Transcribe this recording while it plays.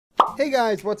Hey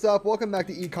guys, what's up? Welcome back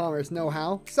to eCommerce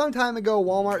Know-How. Some time ago,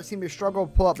 Walmart seemed to struggle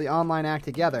to pull up the online act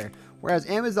together, whereas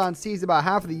Amazon seized about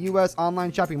half of the US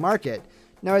online shopping market.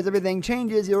 Now, as everything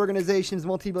changes, the organization's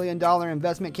multi-billion-dollar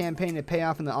investment campaign to pay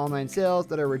off in the online sales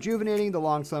that are rejuvenating the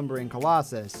long-slumbering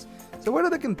colossus. So what are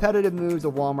the competitive moves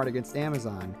of Walmart against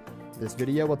Amazon? This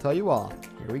video will tell you all.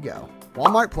 Here we go.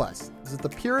 Walmart Plus. This is the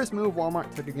purest move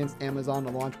Walmart took against Amazon to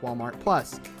launch Walmart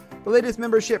Plus, the latest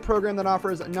membership program that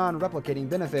offers non-replicating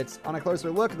benefits. On a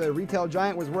closer look, the retail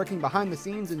giant was working behind the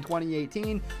scenes in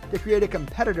 2018 to create a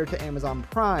competitor to Amazon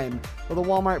Prime. While the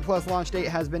Walmart Plus launch date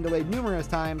has been delayed numerous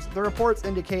times, the reports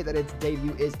indicate that its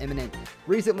debut is imminent.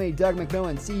 Recently, Doug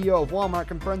McMillon, CEO of Walmart,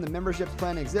 confirmed the membership's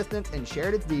planned existence and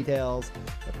shared its details.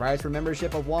 The price for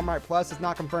membership of Walmart Plus is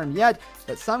not confirmed yet,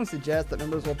 but some suggest that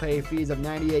members will pay fees of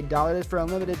 $98 for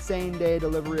unlimited same-day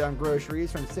delivery on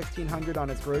groceries from $1,600 on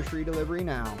its grocery delivery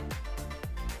now.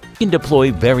 You can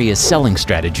deploy various selling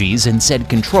strategies and set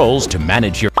controls to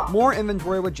manage your more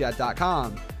inventory with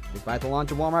Jet.com. Despite the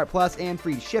launch of Walmart Plus and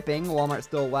free shipping, Walmart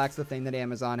still lacks the thing that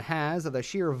Amazon has, the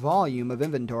sheer volume of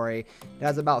inventory. It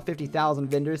has about 50,000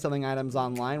 vendors selling items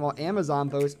online, while Amazon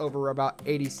boasts over about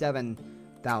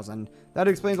 87,000. That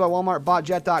explains why Walmart bought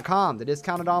Jet.com, the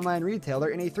discounted online retailer,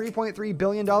 in a $3.3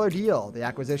 billion deal. The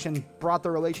acquisition brought the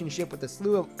relationship with a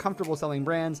slew of comfortable selling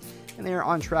brands, and they are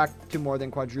on track to more than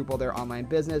quadruple their online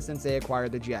business since they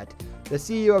acquired the Jet. The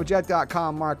CEO of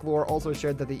Jet.com, Mark Lohr, also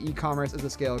shared that the e-commerce is a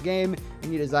scale game,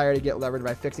 and you desire to get leveraged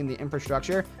by fixing the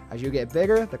infrastructure. As you get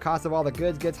bigger, the cost of all the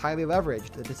goods gets highly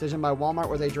leveraged. The decision by Walmart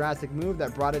was a drastic move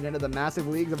that brought it into the massive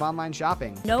leagues of online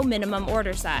shopping. No minimum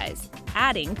order size,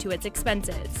 adding to its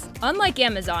expenses. Unlike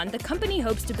Amazon, the company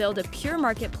hopes to build a pure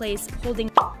marketplace holding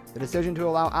the decision to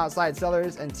allow outside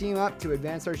sellers and team up to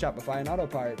advance their Shopify and auto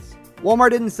parts.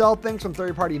 Walmart didn't sell things from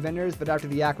third-party vendors, but after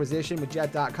the acquisition with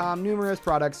Jet.com, numerous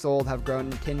products sold have grown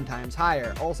 10 times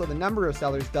higher. Also, the number of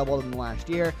sellers doubled in the last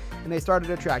year, and they started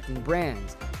attracting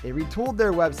brands. They retooled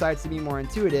their websites to be more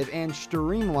intuitive and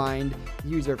streamlined,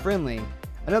 user-friendly.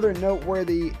 Another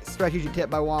noteworthy strategic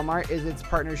tip by Walmart is its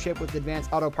partnership with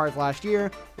Advanced Auto Parts last year.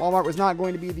 Walmart was not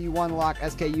going to be the one-lock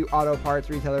SKU auto parts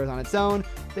retailers on its own.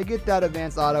 They get that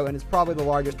Advanced Auto, and it's probably the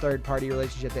largest third-party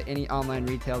relationship that any online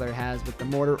retailer has with the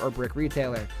mortar or brick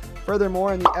retailer.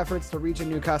 Furthermore, in the efforts to reach a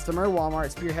new customer,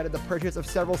 Walmart spearheaded the purchase of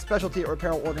several specialty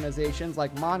apparel organizations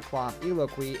like Moncloth,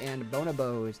 Eloquii, and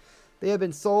Bonobos. They have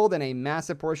been sold, and a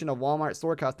massive portion of Walmart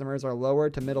store customers are lower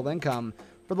to middle income.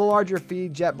 For the larger fee,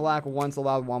 Jet Black once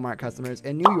allowed Walmart customers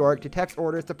in New York to text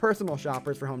orders to personal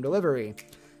shoppers for home delivery.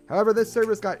 However, this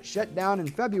service got shut down in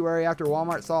February after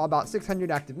Walmart saw about 600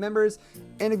 active members,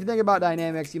 and if you think about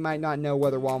dynamics, you might not know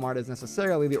whether Walmart is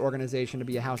necessarily the organization to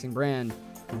be a housing brand.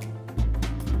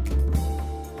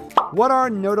 What are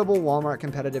notable Walmart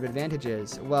competitive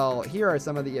advantages? Well, here are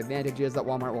some of the advantages that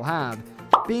Walmart will have.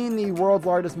 Being the world's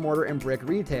largest mortar and brick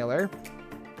retailer,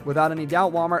 without any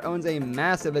doubt, Walmart owns a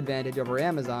massive advantage over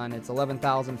Amazon. It's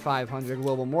 11,500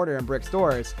 global mortar and brick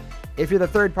stores. If you're the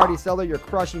third-party seller, you're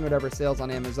crushing whatever sales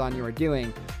on Amazon you are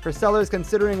doing. For sellers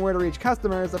considering where to reach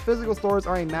customers, the physical stores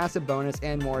are a massive bonus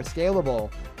and more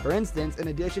scalable. For instance, in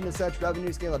addition to such revenue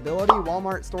scalability,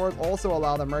 Walmart stores also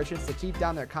allow the merchants to keep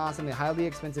down their costs in the highly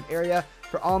expensive area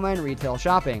for online retail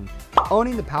shopping.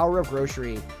 Owning the power of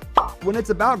grocery. When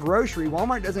it's about grocery,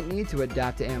 Walmart doesn't need to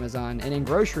adapt to Amazon, and in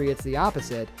grocery, it's the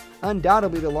opposite.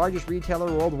 Undoubtedly, the largest retailer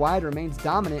worldwide remains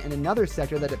dominant in another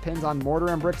sector that depends on mortar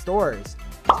and brick stores.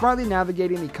 Smartly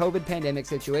navigating the COVID pandemic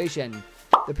situation.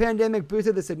 The pandemic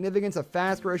boosted the significance of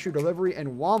fast grocery delivery,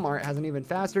 and Walmart has an even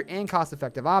faster and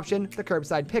cost-effective option, the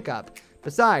curbside pickup.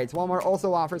 Besides, Walmart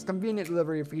also offers convenient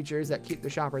delivery features that keep the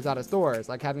shoppers out of stores,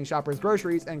 like having shoppers'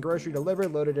 groceries and grocery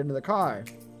delivered loaded into the car.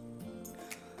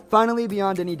 Finally,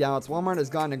 beyond any doubts, Walmart has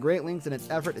gone to great lengths in its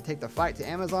effort to take the fight to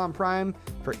Amazon Prime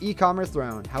for e-commerce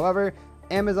throne. However,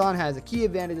 Amazon has key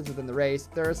advantages within the race.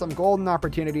 There are some golden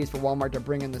opportunities for Walmart to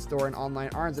bring in the store and online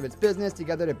arms of its business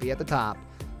together to be at the top.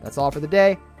 That's all for the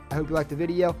day. I hope you liked the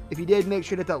video. If you did, make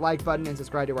sure to hit that like button and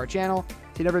subscribe to our channel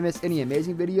to never miss any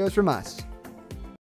amazing videos from us.